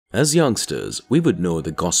As youngsters, we would know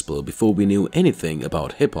the gospel before we knew anything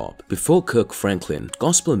about hip-hop. Before Kirk Franklin,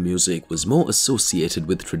 gospel music was more associated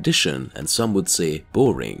with tradition and some would say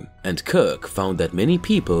boring. And Kirk found that many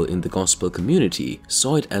people in the gospel community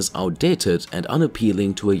saw it as outdated and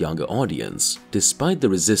unappealing to a younger audience. Despite the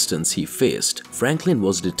resistance he faced, Franklin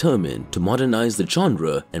was determined to modernize the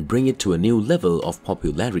genre and bring it to a new level of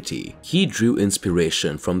popularity. He drew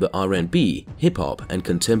inspiration from the R&B, hip-hop, and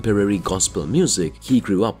contemporary gospel music he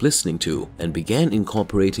grew up listening to and began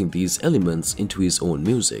incorporating these elements into his own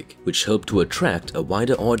music, which helped to attract a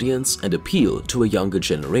wider audience and appeal to a younger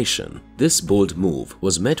generation. This bold move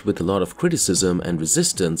was met with a lot of criticism and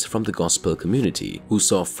resistance from the gospel community, who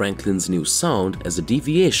saw Franklin's new sound as a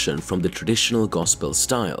deviation from the traditional gospel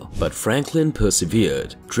style. But Franklin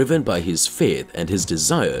persevered, driven by his faith and his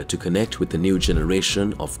desire to connect with the new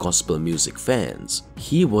generation of gospel music fans.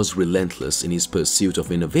 He was relentless in his pursuit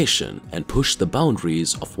of innovation and pushed the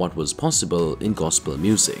boundaries of what was possible in gospel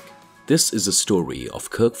music. This is a story of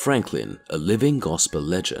Kirk Franklin, a living gospel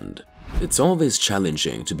legend. It's always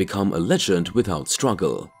challenging to become a legend without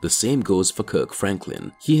struggle. The same goes for Kirk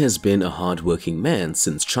Franklin. He has been a hard-working man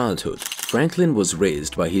since childhood. Franklin was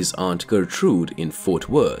raised by his aunt Gertrude in Fort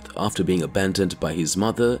Worth after being abandoned by his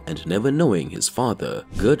mother and never knowing his father.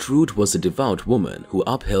 Gertrude was a devout woman who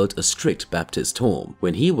upheld a strict Baptist home.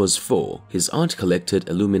 When he was 4, his aunt collected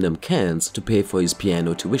aluminum cans to pay for his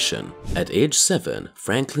piano tuition. At age 7,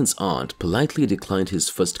 Franklin's aunt politely declined his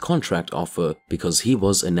first contract offer because he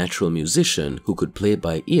was a natural musician who could play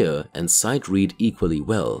by ear and sight read equally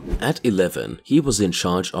well. At 11, he was in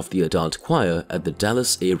charge of the adult choir at the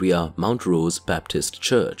Dallas area Mount Rose Baptist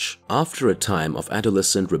Church. After a time of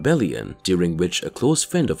adolescent rebellion, during which a close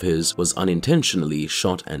friend of his was unintentionally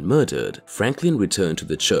shot and murdered, Franklin returned to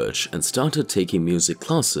the church and started taking music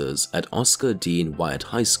classes at Oscar Dean Wyatt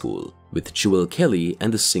High School with Jewel Kelly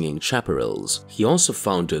and the Singing Chaparrals. He also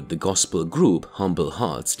founded the gospel group Humble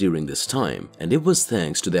Hearts during this time, and it was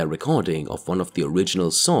thanks to their recording of one of the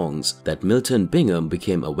original songs that Milton Bingham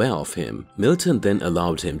became aware of him. Milton then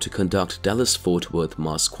allowed him to conduct Dallas-Fort Worth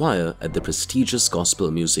Mass Choir at the prestigious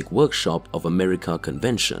Gospel Music Workshop of America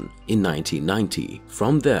convention in 1990.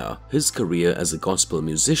 From there, his career as a gospel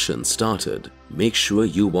musician started. Make sure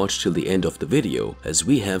you watch till the end of the video as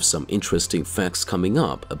we have some interesting facts coming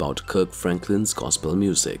up about Kirk Franklin's gospel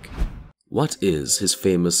music. What is his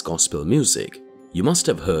famous gospel music? You must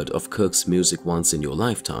have heard of Kirk's music once in your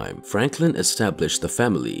lifetime. Franklin established The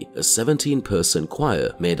Family, a 17-person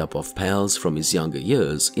choir made up of pals from his younger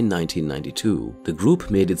years, in 1992. The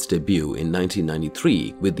group made its debut in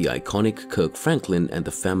 1993 with the iconic Kirk Franklin and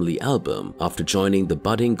the Family album after joining the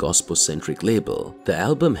budding gospel-centric label. The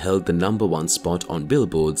album held the #1 spot on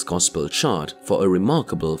Billboard's gospel chart for a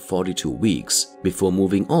remarkable 42 weeks, before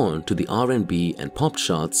moving on to the R&B and pop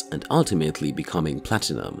charts and ultimately becoming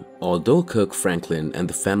platinum. Although Kirk Franklin and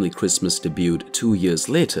the Family Christmas debuted 2 years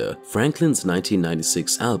later, Franklin's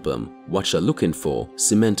 1996 album, What Ya Lookin' For,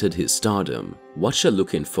 cemented his stardom. What Ya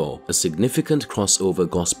Lookin' For, a significant crossover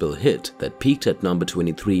gospel hit that peaked at number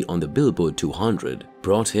 23 on the Billboard 200,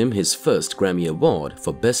 brought him his first Grammy Award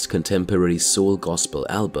for Best Contemporary Soul Gospel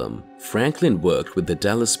Album. Franklin worked with the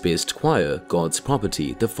Dallas-based choir God's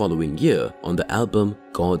Property the following year on the album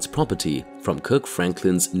God's Property from Kirk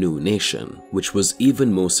Franklin's New Nation, which was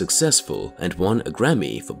even more successful and won a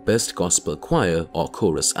Grammy for Best Gospel Choir or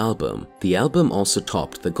Chorus Album. The album also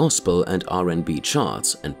topped the gospel and R&B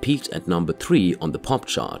charts and peaked at number 3 on the pop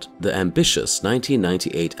chart. The ambitious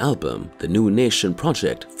 1998 album, The New Nation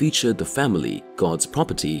Project, featured the Family, God's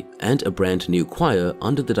Property, and a brand new choir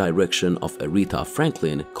under the direction of Aretha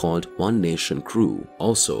Franklin called One Nation Crew.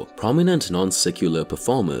 Also, prominent non-secular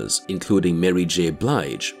performers, including Mary J.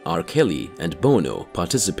 Blige, R. Kelly, and Bono,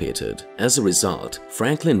 participated. As a result,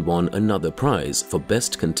 Franklin won another prize for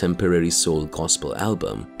Best Contemporary Soul Gospel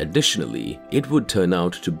Album. Additionally, it would turn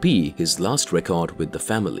out to be his last record with the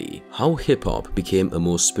Family. How hip-hop became a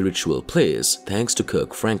more spiritual place thanks to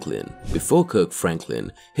Kirk Franklin. Before Kirk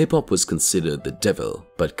Franklin, hip-hop was considered the devil,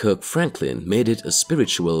 but Kirk Franklin made it a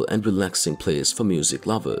spiritual and relaxing place for music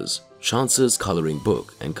lovers. Chance's coloring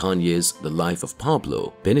book and Kanye's The Life of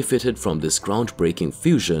Pablo benefited from this groundbreaking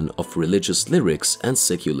fusion of religious lyrics and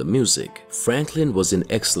secular music. Franklin was in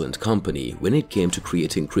excellent company when it came to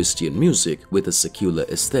creating Christian music with a secular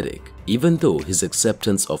aesthetic. Even though his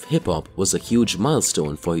acceptance of hip-hop was a huge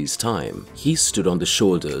milestone for his time, he stood on the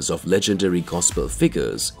shoulders of legendary gospel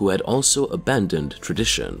figures who had also abandoned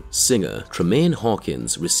tradition. Singer Tremaine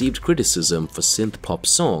Hawkins received criticism for synth-pop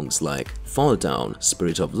songs like Fall Down,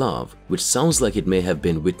 Spirit of Love, which sounds like it may have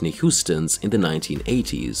been Whitney Houston's in the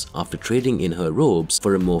 1980s after trading in her robes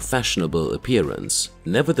for a more fashionable appearance.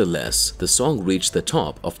 Nevertheless, the song reached the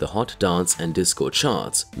top of the hot dance and disco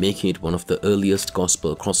charts, making it one of the earliest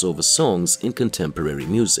gospel crossover songs in contemporary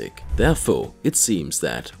music. Therefore, it seems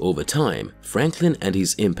that, over time, Franklin and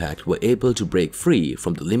his impact were able to break free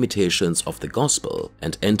from the limitations of the gospel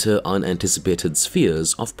and enter unanticipated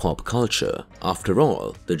spheres of pop culture. After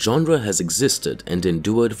all, the genre has existed and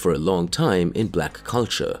endured for a long time in black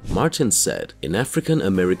culture. Martin said, "In African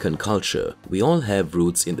American culture, we all have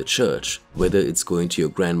roots in the church. Whether it's going to your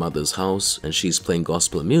grandmother's house and she's playing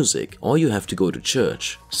gospel music, or you have to go to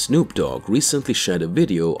church." Snoop Dogg recently shared a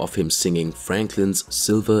video of him singing Franklin's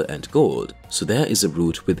Silver and Gold, so there is a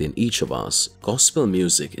root within each of us. Gospel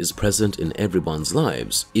music is present in everyone's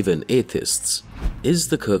lives, even atheists. Is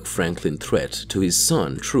the Kirk Franklin threat to his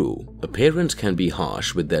son true? A parent can be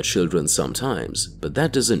harsh with their children sometimes, but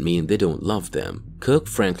that doesn't mean they don't love them. Kirk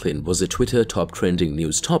Franklin was a Twitter top trending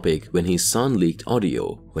news topic when his son leaked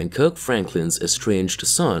audio. When Kirk Franklin's estranged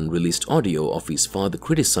son released audio of his father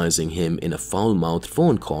criticizing him in a foul-mouthed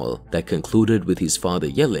phone call that concluded with his father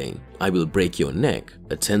yelling, "I will break your neck,"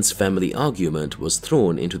 a tense family argument was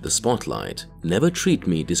thrown into the spotlight. Never treat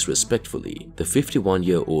me disrespectfully. The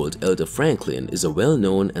 51-year-old Elder Franklin is a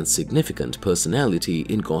well-known and significant personality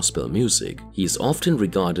in gospel music. He is often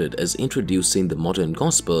regarded as introducing the modern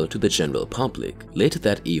gospel to the general public. Later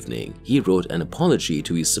that evening, he wrote an apology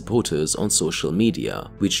to his supporters on social media,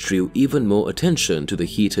 which drew even more attention to the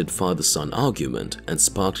heated father-son argument and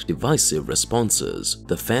sparked divisive responses.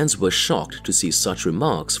 The fans were shocked to see such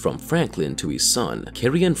remarks from Franklin to his son.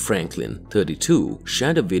 Kerrion Franklin, 32,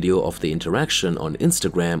 shared a video of the interaction on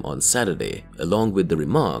Instagram on Saturday, along with the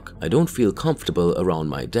remark, "I don't feel comfortable around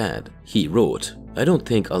my dad." He wrote, "I don't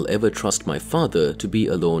think I'll ever trust my father to be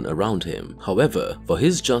alone around him." However, for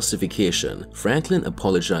his justification, Franklin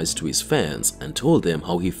apologized to his fans and told them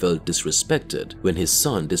how he felt disrespected when his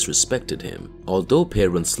son disrespected him. Although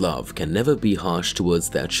parents' love can never be harsh towards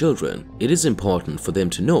their children, it is important for them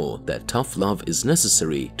to know that tough love is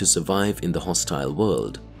necessary to survive in the hostile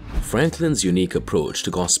world. Franklin's unique approach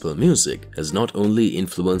to gospel music has not only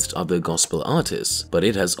influenced other gospel artists, but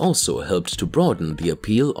it has also helped to broaden the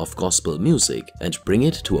appeal of gospel music and bring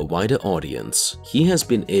it to a wider audience. He has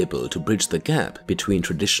been able to bridge the gap between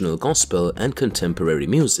traditional gospel and contemporary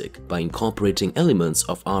music by incorporating elements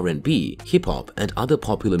of R&B, hip-hop, and other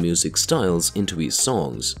popular music styles into his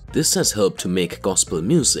songs. This has helped to make gospel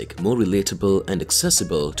music more relatable and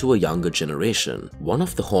accessible to a younger generation. One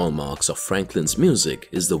of the hallmarks of Franklin's music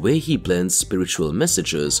is the way he blends spiritual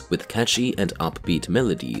messages with catchy and upbeat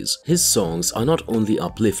melodies. His songs are not only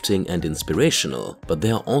uplifting and inspirational, but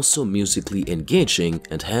they are also musically engaging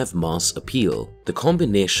and have mass appeal. The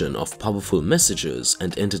combination of powerful messages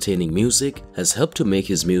and entertaining music has helped to make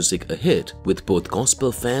his music a hit with both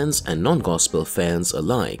gospel fans and non-gospel fans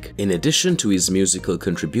alike. In addition to his musical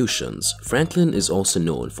contributions, Franklin is also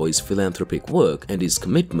known for his philanthropic work and his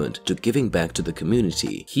commitment to giving back to the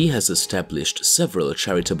community. He has established several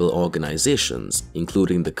charitable organizations,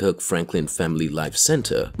 including the Kirk Franklin Family Life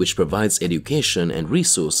Center, which provides education and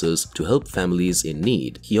resources to help families in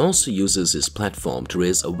need. He also uses his platform to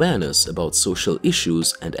raise awareness about social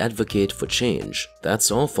issues and advocate for change. That's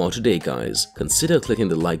all for today, guys. Consider clicking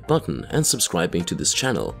the like button and subscribing to this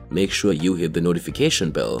channel. Make sure you hit the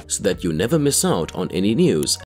notification bell so that you never miss out on any news